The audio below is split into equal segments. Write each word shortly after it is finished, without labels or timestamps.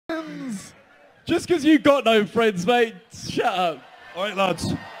friends. Just because you got no friends, mate. Shut up. All right,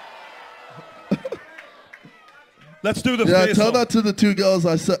 lads. Let's do the Yeah, face tell off. that to the two girls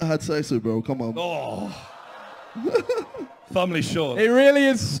I had sex with, bro. Come on. Oh. Family show. It really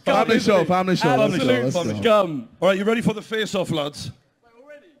is scum. Family isn't show, it? family show. Absolute Let's go. scum. All right, you ready for the face off, lads? Wait,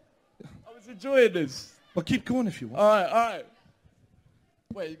 already? I was enjoying this. Well, keep going if you want. All right, all right.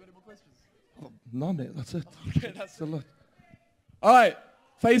 Wait, you got any more questions? Oh, no, mate, that's it. Okay, that's a lot. All right,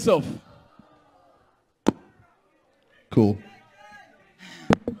 face off. Cool.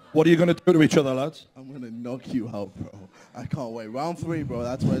 What are you going to do to each other, lads? I'm going to knock you out, bro. I can't wait. Round 3, bro.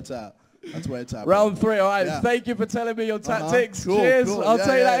 That's where it's at. That's where it's at. Round 3, all right. Yeah. Thank you for telling me your tactics. Cool, Cheers. cool. I'll take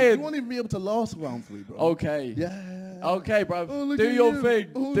that in. You won't even be able to last round 3, bro. Okay. Yeah. Okay, bro. Oh, do your thing.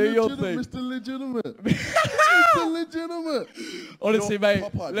 Oh, do your thing. Mr. Legitimate. Mr. Legitimate. Honestly, You're mate.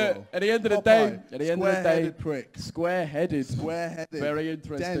 Popeye, Look, bro. at the end of the Popeye. day, Square-headed prick. Square-headed. Square-headed. Very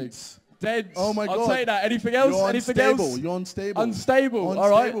interesting. Dense. Dense. Oh my God. I'll take that. Anything else? You're Anything unstable. else? You're unstable. Unstable. All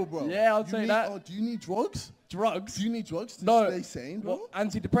right. Bro. Yeah, I'll take that. Oh, do you need drugs? Drugs? Do you need drugs to No. stay sane, bro? What,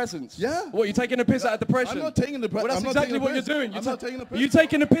 antidepressants? Yeah. What, you taking a piss out of depression? I'm not taking the piss. Well, that's I'm not exactly taking what the piss. you're doing. I'm not taking the piss. You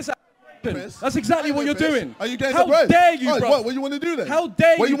taking a piss out of depression? Piss. That's exactly what you're Piss. doing. Are you getting How the piss? dare you, All right, bro? What you want to do then? How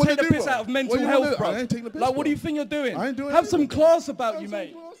dare What you wanna take the do, piss bro? out of mental What you wanna health, do? bro? I ain't taking the piss, Like, what do bro. you think you're doing? I ain't doing Have some anything. class about you, Have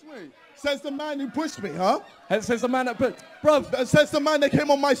mate. some class, mate. Says the man who pushed me, huh? Says the man that put, bro. Says the man that came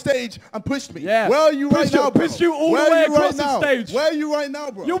on my stage and pushed me. Yeah. Where are you right Pushed you- now, bro? pushed you all Where the are way you across right the now? stage. Where are you right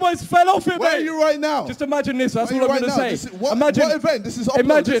now, bro? You almost fell off it, Where mate. are you right now? Just imagine this. That's Where all are I'm you going to right now? say. This is- what event? This is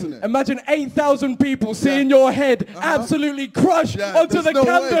upload, isn't it? Imagine 8,000 people seeing your head absolutely crushed Yeah, onto the there's no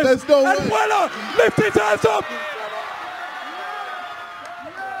way, canvas. there's no and way. Weller, lift his hands up.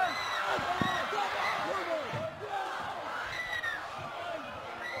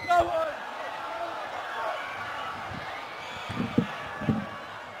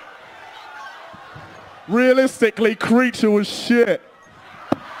 Realistically, Creature was shit.